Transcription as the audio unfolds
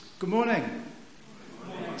Good morning.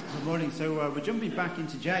 Good morning. So we're jumping back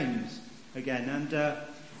into James again, and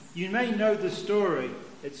you may know the story.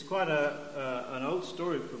 It's quite an old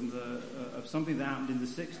story from of something that happened in the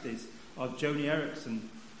 60s of Joni Eareckson,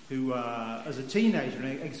 who, as a teenager,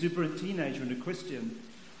 an exuberant teenager and a Christian,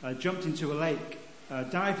 jumped into a lake,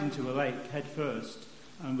 dived into a lake head first,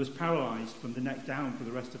 and was paralysed from the neck down for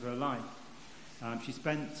the rest of her life. She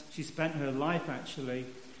spent her life actually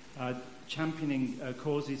championing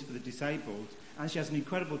causes for the disabled, and she has an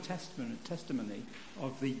incredible testimony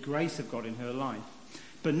of the grace of God in her life.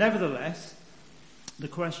 But nevertheless, the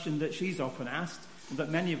question that she's often asked, and that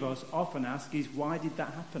many of us often ask, is why did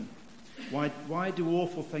that happen? Why do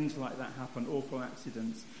awful things like that happen, awful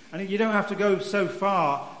accidents? And you don't have to go so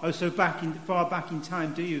far back in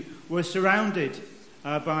time, do you? We're surrounded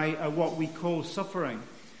by what we call suffering.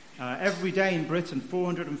 Every day in Britain,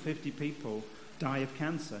 450 people die of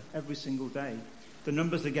cancer every single day. The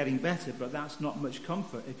numbers are getting better, but that's not much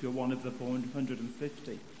comfort if you're one of the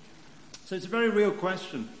 450. So it's a very real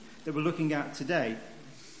question that we're looking at today.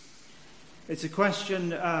 It's a question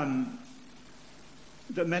that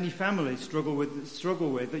many families struggle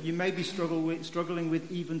with, that you may be struggling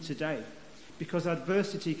with even today, because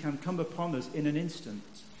adversity can come upon us in an instant.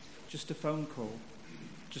 Just a phone call,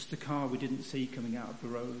 just a car we didn't see coming out of the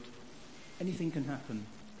road. Anything can happen.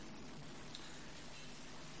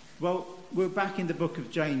 Well, we're back in the book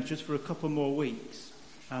of James just for a couple more weeks,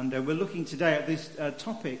 and we're looking today at this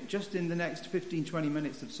topic just in the next 15-20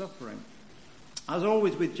 minutes of suffering. As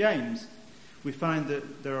always with James, we find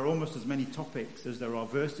that there are almost as many topics as there are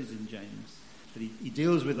verses in James. That he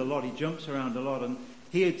deals with a lot, he jumps around a lot, and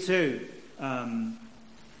here too,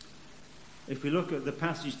 if we look at the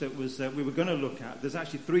passage that we were going to look at, there's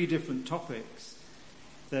actually three different topics.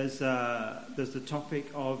 There's the topic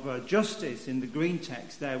of justice in the green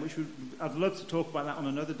text there, which I'd love to talk about that on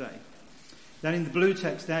another day. Then in the blue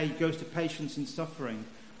text there, he goes to patience in suffering,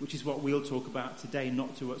 which is what we'll talk about today,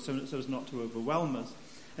 so as not to overwhelm us.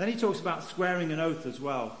 And then he talks about swearing an oath as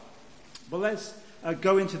well. Well, let's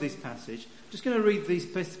go into this passage. I'm just going to read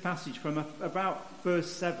this passage from about verse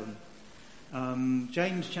 7.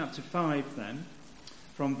 James chapter 5 then,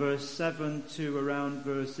 from verse 7 to around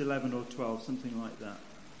verse 11 or 12, something like that.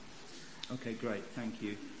 Okay, great, thank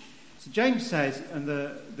you. So James says, and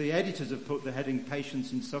the editors have put the heading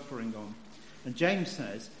Patience in Suffering on, and James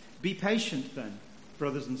says, "Be patient then,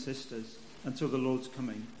 brothers and sisters, until the Lord's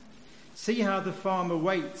coming. See how the farmer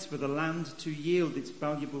waits for the land to yield its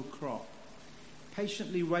valuable crop,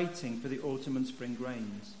 patiently waiting for the autumn and spring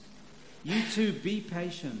rains. You too be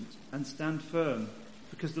patient and stand firm,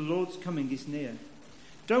 because the Lord's coming is near.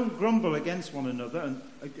 Don't grumble against one another,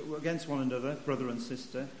 brother and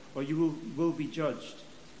sister, or you will be judged.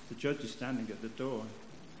 The judge is standing at the door.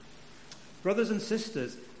 Brothers and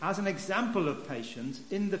sisters, as an example of patience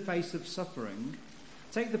in the face of suffering,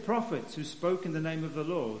 take the prophets who spoke in the name of the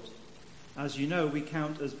Lord. As you know, we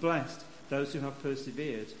count as blessed those who have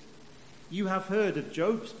persevered. You have heard of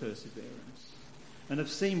Job's perseverance and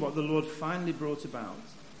have seen what the Lord finally brought about.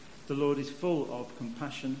 The Lord is full of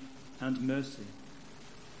compassion and mercy."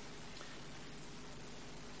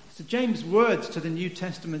 So James' words to the New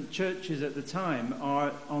Testament churches at the time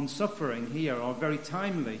on suffering here are very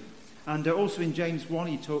timely. And also in James 1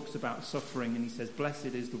 he talks about suffering, and he says, "Blessed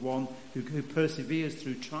is the one who perseveres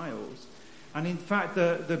through trials." And in fact,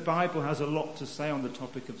 the Bible has a lot to say on the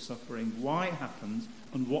topic of suffering, why it happens,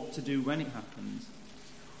 and what to do when it happens.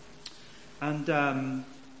 And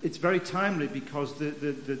it's very timely because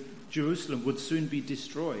the Jerusalem would soon be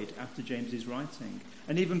destroyed after James's writing.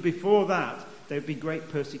 And even before that, there would be great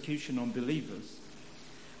persecution on believers.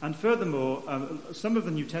 And furthermore, some of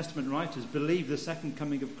the New Testament writers believe the second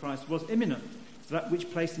coming of Christ was imminent, so that which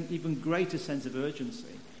placed an even greater sense of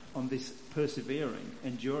urgency on this persevering,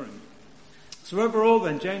 enduring. So overall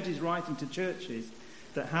then, James is writing to churches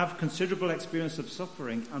that have considerable experience of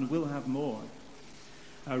suffering and will have more.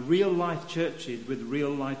 Real life churches with real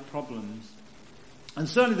life problems. And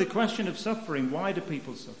certainly the question of suffering, why do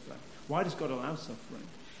people suffer? Why does God allow suffering?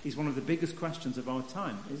 Is one of the biggest questions of our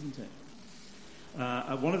time, isn't it?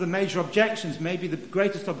 One of the major objections, maybe the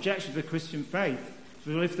greatest objection to the Christian faith,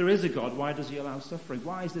 well, if there is a God, why does he allow suffering?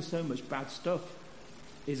 Why is there so much bad stuff?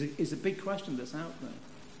 Is a big question that's out there.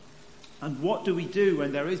 And what do we do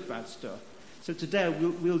when there is bad stuff? So today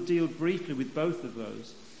we'll deal briefly with both of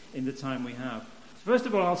those in the time we have. First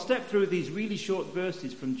of all, I'll step through these really short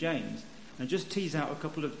verses from James and just tease out a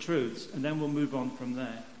couple of truths, and then we'll move on from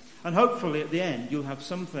there. And hopefully at the end you'll have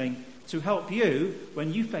something to help you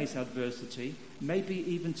when you face adversity, maybe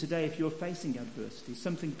even today if you're facing adversity,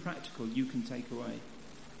 something practical you can take away.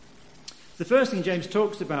 The first thing James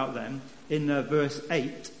talks about then in verse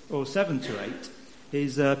 8, or 7 to 8,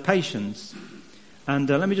 is patience. And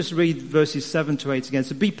let me just read verses 7 to 8 again.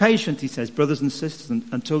 So be patient, he says, brothers and sisters,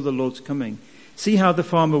 until the Lord's coming. See how the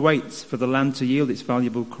farmer waits for the land to yield its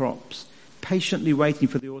valuable crops, patiently waiting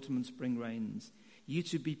for the autumn and spring rains. You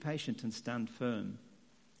too be patient and stand firm,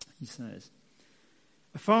 he says.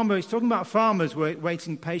 A farmer, he's talking about farmers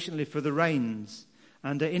waiting patiently for the rains.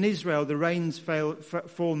 And in Israel, the rains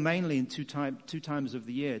fall mainly in two times of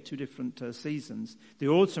the year, two different seasons. The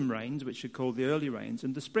autumn rains, which are called the early rains,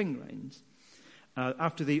 and the spring rains.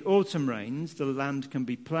 After the autumn rains, the land can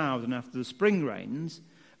be ploughed, and after the spring rains,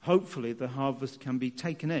 hopefully the harvest can be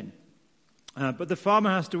taken in. But the farmer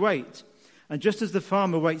has to wait. And just as the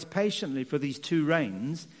farmer waits patiently for these two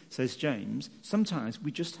rains, says James, sometimes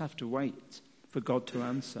we just have to wait for God to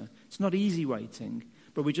answer. It's not easy waiting,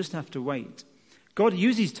 but we just have to wait. God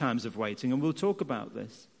uses times of waiting, and we'll talk about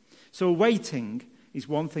this. So waiting is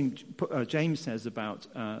one thing James says about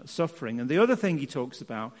suffering. And the other thing he talks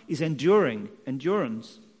about is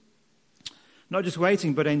endurance. Not just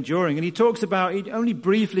waiting, but enduring. And he talks about, he only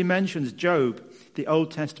briefly mentions Job, the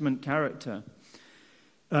Old Testament character,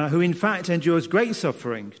 who in fact endures great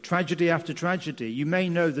suffering, tragedy after tragedy. You may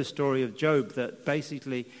know the story of Job, that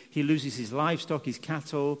basically he loses his livestock, his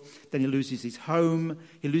cattle, then he loses his home,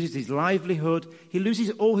 he loses his livelihood, he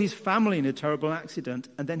loses all his family in a terrible accident,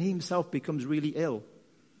 and then he himself becomes really ill.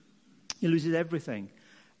 He loses everything.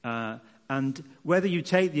 And whether you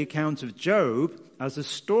take the account of Job as a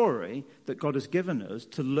story that God has given us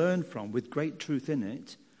to learn from with great truth in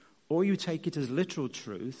it, or you take it as literal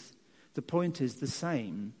truth, the point is the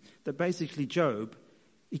same, that basically Job,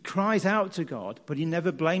 he cries out to God, but he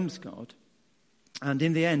never blames God. And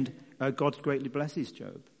in the end, God greatly blesses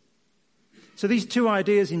Job. So these two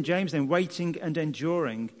ideas in James then, waiting and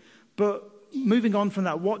enduring. But moving on from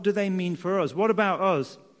that, what do they mean for us? What about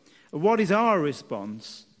us? What is our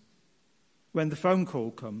response when the phone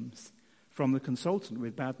call comes from the consultant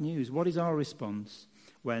with bad news? What is our response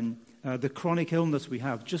when the chronic illness we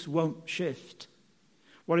have just won't shift?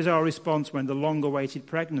 What is our response when the long-awaited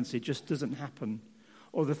pregnancy just doesn't happen?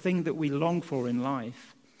 Or the thing that we long for in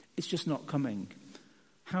life, it's just not coming?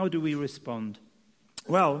 How do we respond?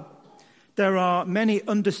 Well, there are many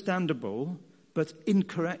understandable but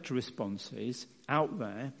incorrect responses out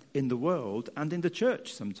there in the world and in the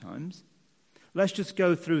church sometimes. Let's just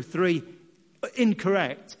go through 3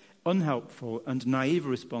 incorrect, unhelpful, and naive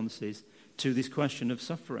responses to this question of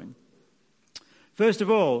suffering. First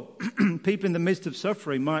of all, people in the midst of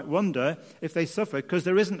suffering might wonder if they suffer because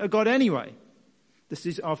there isn't a God anyway. This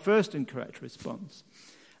is our first incorrect response.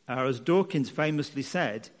 As Dawkins famously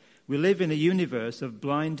said, we live in a universe of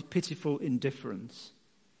blind, pitiful indifference.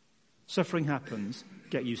 Suffering happens,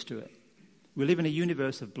 get used to it. We live in a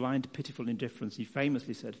universe of blind, pitiful indifference, he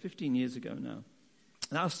famously said 15 years ago now.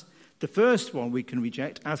 That's the first one we can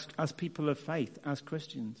reject as people of faith, as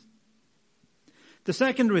Christians. The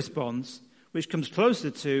second response, which comes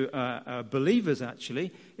closer to believers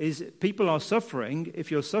actually, is people are suffering.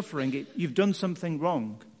 If you're suffering, you've done something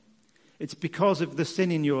wrong. It's because of the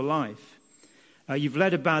sin in your life. You've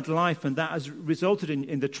led a bad life, and that has resulted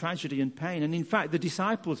in the tragedy and pain. And in fact, the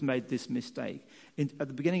disciples made this mistake. At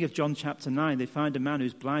the beginning of John chapter 9, they find a man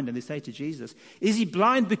who's blind, and they say to Jesus, is he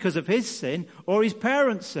blind because of his sin or his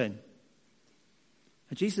parents' sin?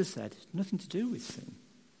 And Jesus said, it's nothing to do with sin.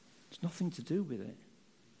 It's nothing to do with it.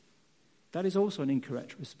 That is also an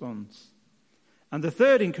incorrect response. And the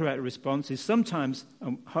third incorrect response is sometimes,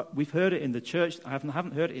 we've heard it in the church, I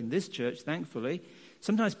haven't heard it in this church, thankfully.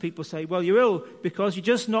 Sometimes people say, well, you're ill because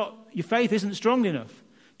your faith isn't strong enough.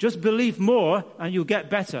 Just believe more and you'll get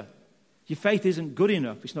better. Your faith isn't good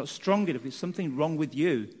enough, it's not strong enough, it's something wrong with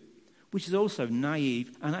you, which is also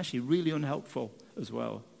naive and actually really unhelpful as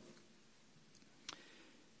well.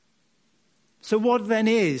 So what then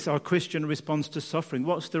is our Christian response to suffering?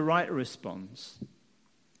 What's the right response?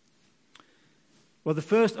 Well, the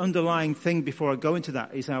first underlying thing before I go into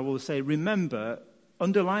that is I will say, remember,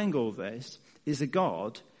 underlying all this is a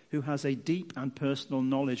God who has a deep and personal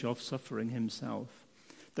knowledge of suffering himself.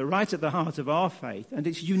 That right at the heart of our faith, and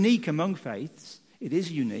it's unique among faiths, it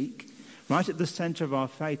is unique, right at the center of our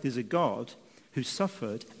faith is a God who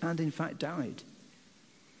suffered and in fact died.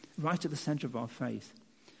 Right at the center of our faith.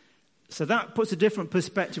 So that puts a different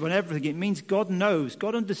perspective on everything. It means God knows,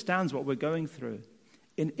 God understands what we're going through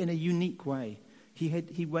in a unique way.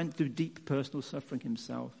 He went through deep personal suffering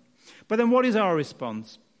himself. But then what is our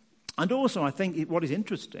response? And also, I think what is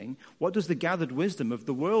interesting, what does the gathered wisdom of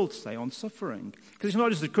the world say on suffering? Because it's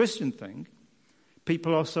not just a Christian thing.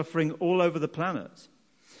 People are suffering all over the planet.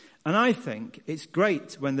 And I think it's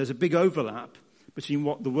great when there's a big overlap between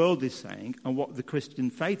what the world is saying and what the Christian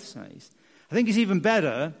faith says. I think it's even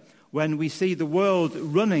better when we see the world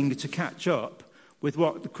running to catch up with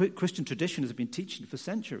what the Christian tradition has been teaching for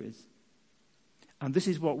centuries. And this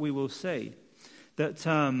is what we will see. That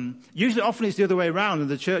usually, often it's the other way around, and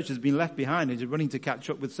the church has been left behind and is running to catch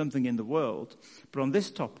up with something in the world. But on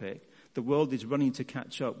this topic, the world is running to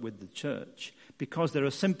catch up with the church because there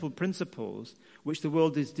are simple principles which the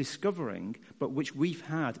world is discovering, but which we've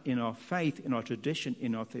had in our faith, in our tradition,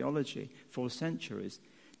 in our theology for centuries.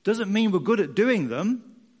 Doesn't mean we're good at doing them,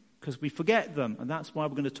 because we forget them, and that's why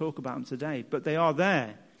we're going to talk about them today. But they are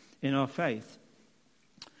there in our faith.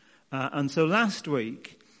 And so last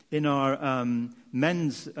week, in our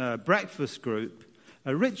men's breakfast group,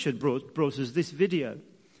 Richard brought us this video,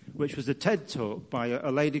 which was a TED talk by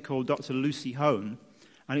a lady called Dr. Lucy Hone,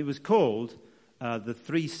 and it was called The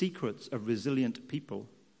 3 Secrets of Resilient People.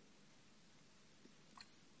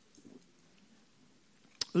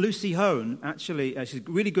 Lucy Hone, actually, she's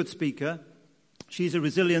a really good speaker. She's a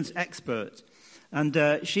resilience expert. And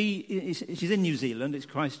she's in New Zealand. It's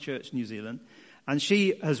Christchurch, New Zealand. And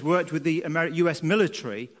she has worked with the US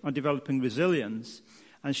military on developing resilience.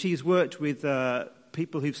 And she's worked with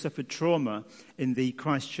people who've suffered trauma in the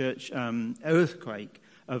Christchurch earthquake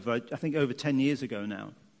of, I think, over 10 years ago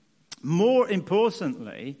now. More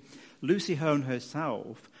importantly, Lucy Hone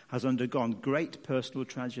herself has undergone great personal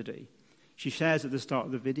tragedy. She shares at the start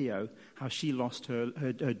of the video how she lost her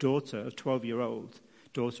daughter, a 12-year-old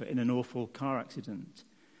daughter, in an awful car accident.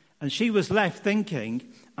 And she was left thinking,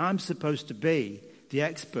 I'm supposed to be the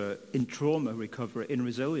expert in trauma recovery, in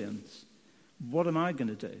resilience. What am I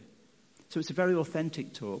going to do? So it's a very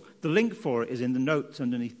authentic talk. The link for it is in the notes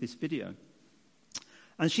underneath this video.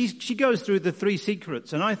 And she goes through the 3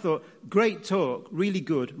 secrets. And I thought, great talk, really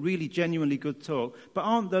good, really genuinely good talk. But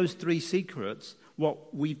aren't those 3 secrets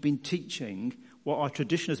what we've been teaching, what our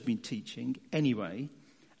tradition has been teaching anyway?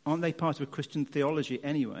 Aren't they part of a Christian theology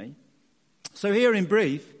anyway? So here in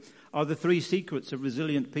brief are the 3 secrets of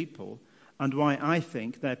resilient people and why I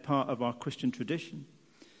think they're part of our Christian tradition.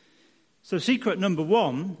 So secret number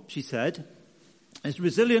 1, she said, is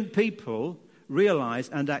resilient people realize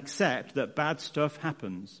and accept that bad stuff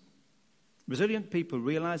happens. Resilient people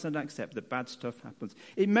realize and accept that bad stuff happens.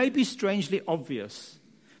 It may be strangely obvious,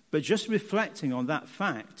 but just reflecting on that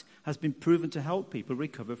fact has been proven to help people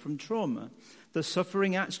recover from trauma. The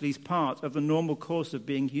suffering actually is part of the normal course of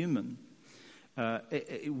being human.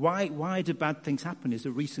 Why do bad things happen is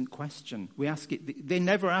a recent question. We ask it. They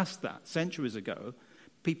never asked that centuries ago.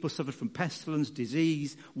 People suffered from pestilence,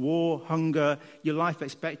 disease, war, hunger. Your life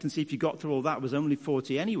expectancy, if you got through all that, was only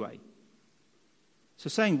 40 anyway. So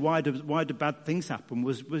saying why do bad things happen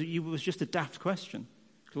was just a daft question.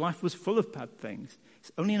 Life was full of bad things.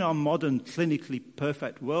 It's only in our modern, clinically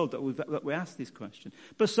perfect world that we ask this question.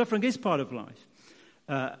 But suffering is part of life.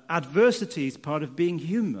 Adversity is part of being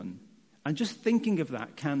human. And just thinking of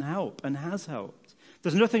that can help and has helped.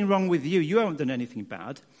 There's nothing wrong with you. You haven't done anything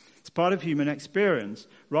bad. It's part of human experience.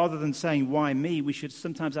 Rather than saying, why me, we should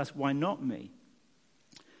sometimes ask, why not me?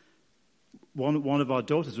 One of our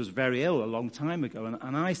daughters was very ill a long time ago.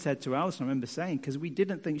 And I said to Alison, I remember saying, because we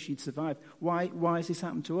didn't think she'd survive, why has this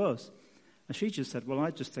happened to us? And she just said, well,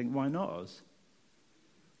 I just think, why not us?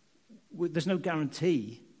 There's no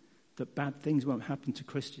guarantee that bad things won't happen to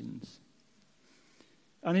Christians.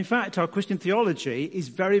 And in fact, our Christian theology is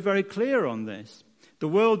very, very clear on this. The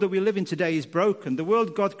world that we live in today is broken. The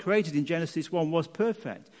world God created in Genesis 1 was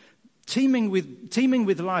perfect. Teeming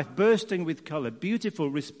with life, bursting with color, beautiful,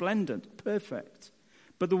 resplendent, perfect.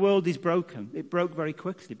 But the world is broken. It broke very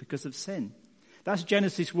quickly because of sin. That's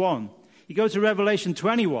Genesis 1. You go to Revelation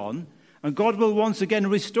 21, and God will once again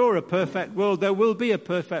restore a perfect world. There will be a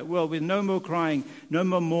perfect world with no more crying, no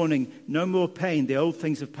more mourning, no more pain. The old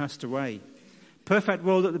things have passed away. Perfect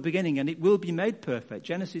world at the beginning, and it will be made perfect.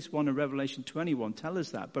 Genesis 1 and Revelation 21 tell us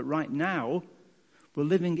that. But right now, we're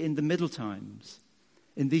living in the middle times,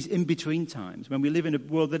 in these in-between times, when we live in a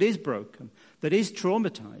world that is broken, that is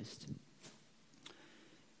traumatized.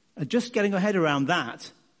 And just getting our head around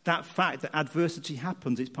that fact that adversity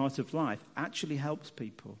happens, it's part of life, actually helps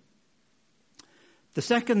people. The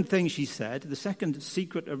second thing she said, the second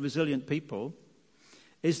secret of resilient people,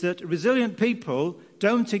 is that resilient people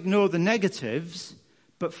don't ignore the negatives,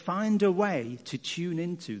 but find a way to tune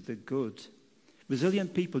into the good.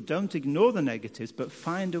 Resilient people don't ignore the negatives, but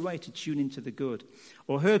find a way to tune into the good.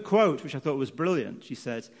 Or her quote, which I thought was brilliant, she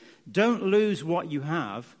says, don't lose what you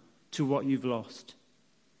have to what you've lost.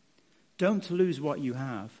 Don't lose what you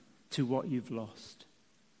have to what you've lost.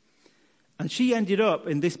 And she ended up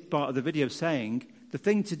in this part of the video saying, the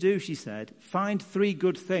thing to do, she said, find 3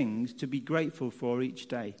 good things to be grateful for each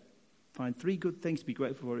day. Find 3 good things to be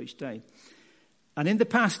grateful for each day. And in the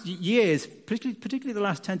past years, particularly the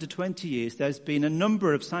last 10 to 20 years, there's been a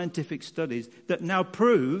number of scientific studies that now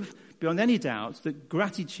prove, beyond any doubt, that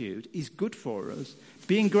gratitude is good for us.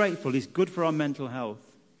 Being grateful is good for our mental health.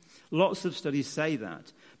 Lots of studies say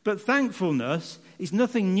that. But thankfulness is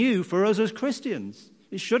nothing new for us as Christians.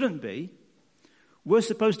 It shouldn't be. We're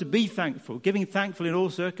supposed to be thankful, giving thankful in all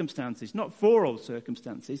circumstances, not for all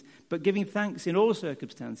circumstances, but giving thanks in all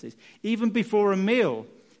circumstances. Even before a meal,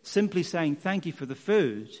 simply saying thank you for the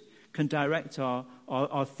food can direct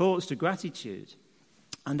our thoughts to gratitude.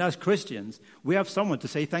 And as Christians, we have someone to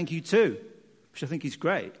say thank you to, which I think is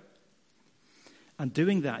great. And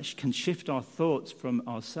doing that can shift our thoughts from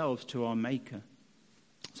ourselves to our Maker.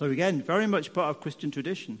 So again, very much part of Christian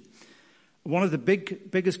tradition. One of the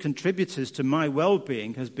biggest contributors to my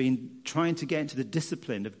well-being has been trying to get into the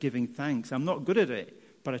discipline of giving thanks. I'm not good at it,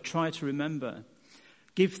 but I try to remember.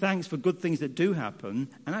 Give thanks for good things that do happen,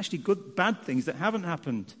 and actually bad things that haven't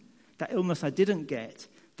happened. That illness I didn't get,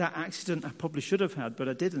 that accident I probably should have had, but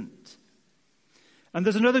I didn't. And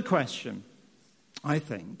there's another question, I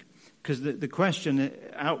think, because the question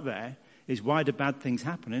out there is, why do bad things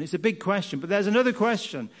happen? And it's a big question, but there's another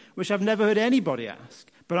question which I've never heard anybody ask,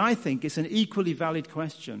 but I think it's an equally valid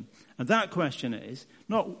question. And that question is,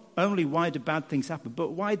 not only why do bad things happen,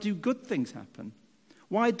 but why do good things happen?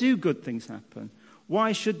 Why do good things happen?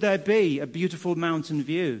 Why should there be a beautiful mountain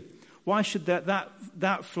view? Why should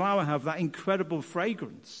that flower have that incredible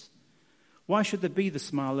fragrance? Why should there be the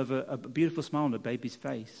smile of a beautiful smile on a baby's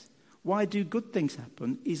face? Why do good things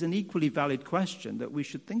happen is an equally valid question that we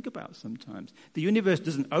should think about sometimes. The universe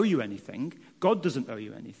doesn't owe you anything. God doesn't owe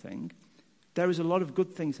you anything. There is a lot of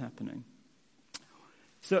good things happening.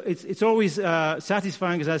 So it's always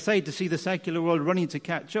satisfying, as I say, to see the secular world running to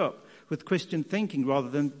catch up with Christian thinking rather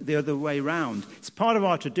than the other way round. It's part of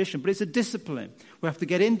our tradition, but it's a discipline. We have to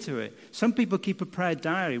get into it. Some people keep a prayer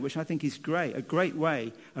diary, which I think is great, a great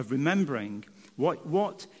way of remembering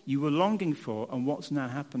what you were longing for and what's now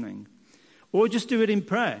happening. Or just do it in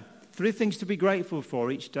prayer. 3 things to be grateful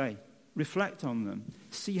for each day. Reflect on them.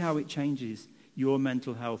 See how it changes your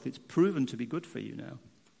mental health. It's proven to be good for you now.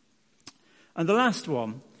 And the last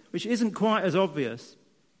one, which isn't quite as obvious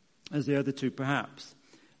as the other 2 perhaps,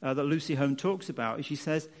 that Lucy Hone talks about, is she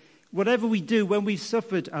says, whatever we do when we've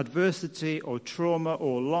suffered adversity or trauma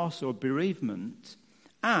or loss or bereavement,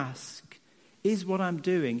 ask, is what I'm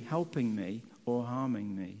doing helping me or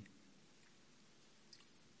harming me?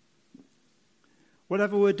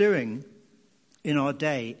 Whatever we're doing in our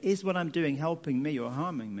day, is what I'm doing helping me or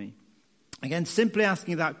harming me? Again, simply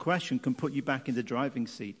asking that question can put you back in the driving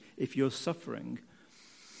seat if you're suffering.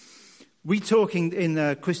 We talk in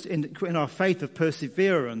our faith of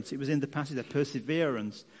perseverance. It was in the passage of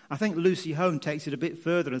perseverance. I think Lucy Hone takes it a bit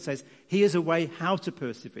further and says, here's a way how to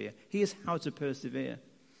persevere. Here's how to persevere.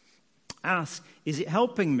 Ask, is it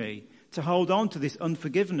helping me to hold on to this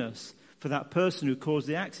unforgiveness for that person who caused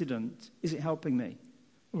the accident? Is it helping me?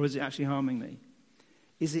 Or is it actually harming me?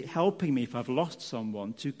 Is it helping me if I've lost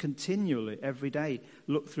someone to continually, every day,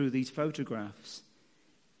 look through these photographs?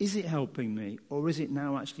 Is it helping me, or is it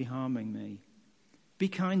now actually harming me? Be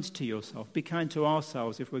kind to yourself. Be kind to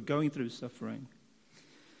ourselves if we're going through suffering.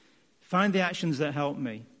 Find the actions that help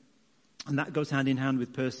me, and that goes hand in hand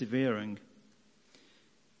with persevering.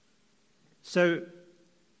 So,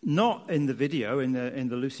 not in the video, in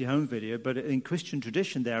the Lucy Hone video, but in Christian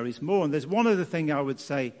tradition there is more. And there's one other thing I would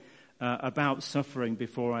say about suffering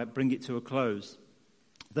before I bring it to a close.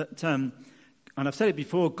 That, and I've said it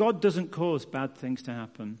before, God doesn't cause bad things to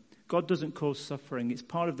happen. God doesn't cause suffering. It's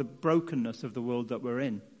part of the brokenness of the world that we're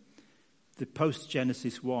in. The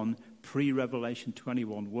post-Genesis 1, pre-Revelation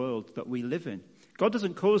 21 world that we live in. God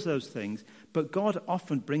doesn't cause those things, but God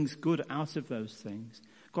often brings good out of those things.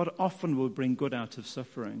 God often will bring good out of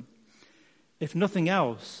suffering. If nothing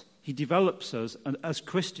else, he develops us as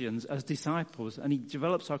Christians, as disciples, and he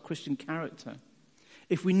develops our Christian character.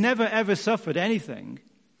 If we never ever suffered anything,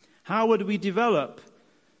 how would we develop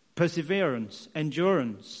perseverance,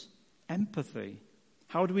 endurance, empathy?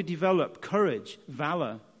 How would we develop courage,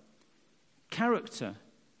 valor, character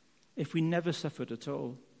if we never suffered at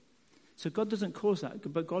all? So God doesn't cause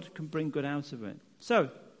that, but God can bring good out of it.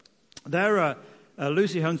 So there are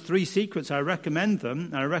Lucy Hone's 3 secrets. I recommend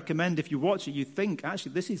them. And I recommend if you watch it, you think,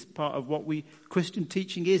 actually, this is part of what Christian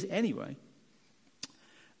teaching is anyway.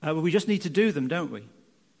 But we just need to do them, don't we?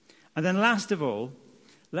 And then last of all,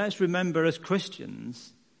 let's remember as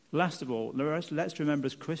Christians,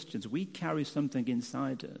 we carry something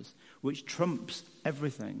inside us which trumps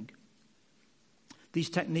everything. These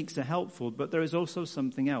techniques are helpful, but there is also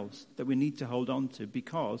something else that we need to hold on to,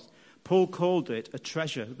 because Paul called it a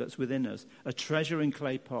treasure that's within us, a treasure in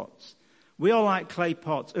clay pots. We are like clay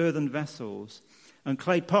pots, earthen vessels, and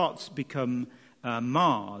clay pots become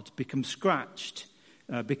marred, become scratched,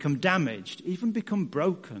 become damaged, even become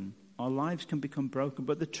broken. Our lives can become broken,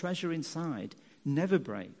 but the treasure inside never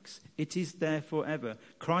breaks. It is there forever.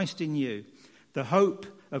 Christ in you, the hope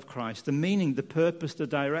of Christ, the meaning, the purpose, the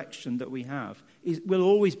direction that we have will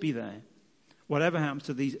always be there, whatever happens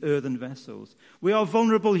to these earthen vessels. We are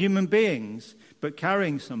vulnerable human beings, but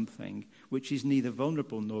carrying something which is neither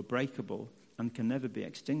vulnerable nor breakable and can never be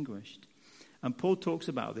extinguished. And Paul talks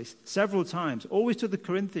about this several times, always to the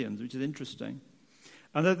Corinthians, which is interesting.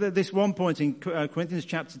 And at this one point in Corinthians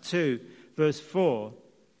chapter 2, verse 4,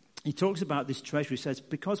 he talks about this treasure. He says,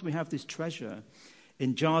 because we have this treasure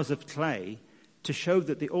in jars of clay, to show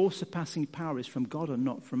that the all-surpassing power is from God and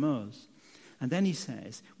not from us. And then he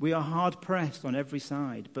says, we are hard-pressed on every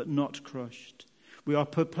side, but not crushed. We are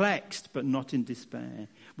perplexed, but not in despair.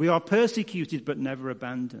 We are persecuted, but never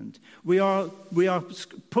abandoned. We are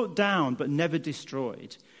put down, but never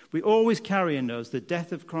destroyed. We always carry in us the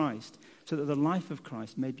death of Christ, so that the life of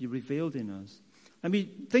Christ may be revealed in us. Let me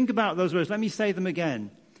think about those words. Let me say them again.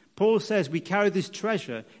 Paul says we carry this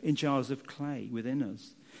treasure in jars of clay within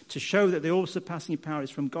us, to show that the all-surpassing power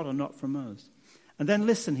is from God and not from us. And then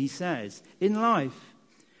listen, he says, in life,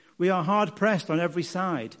 we are hard-pressed on every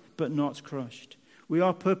side, but not crushed. We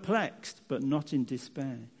are perplexed, but not in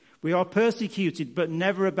despair. We are persecuted, but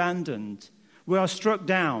never abandoned. We are struck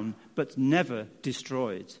down, but never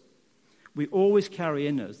destroyed. We always carry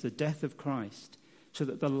in us the death of Christ, so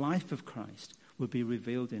that the life of Christ will be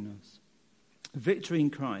revealed in us. Victory in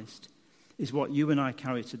Christ is what you and I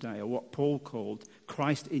carry today, or what Paul called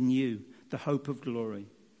Christ in you, the hope of glory.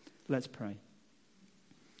 Let's pray.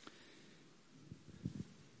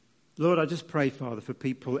 Lord, I just pray, Father, for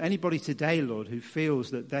people, anybody today, Lord, who feels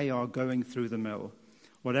that they are going through the mill,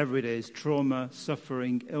 whatever it is, trauma,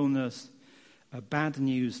 suffering, illness, bad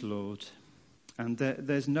news, Lord. And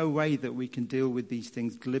there's no way that we can deal with these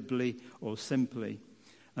things glibly or simply.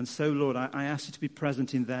 And so, Lord, I ask you to be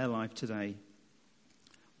present in their life today.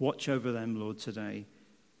 Watch over them, Lord, today.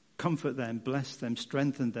 Comfort them, bless them,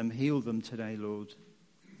 strengthen them, heal them today, Lord.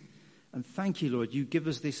 And thank you, Lord, you give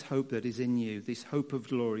us this hope that is in you, this hope of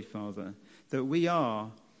glory, Father, that we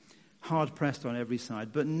are hard-pressed on every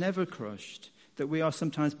side, but never crushed, that we are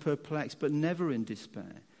sometimes perplexed, but never in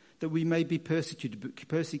despair, that we may be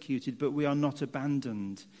persecuted, but we are not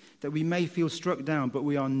abandoned, that we may feel struck down, but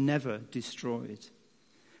we are never destroyed.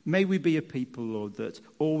 May we be a people, Lord, that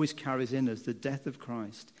always carries in us the death of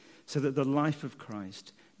Christ, so that the life of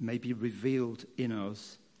Christ may be revealed in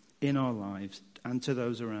us, in our lives, and to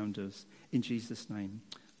those around us. In Jesus' name,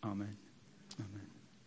 amen. Amen.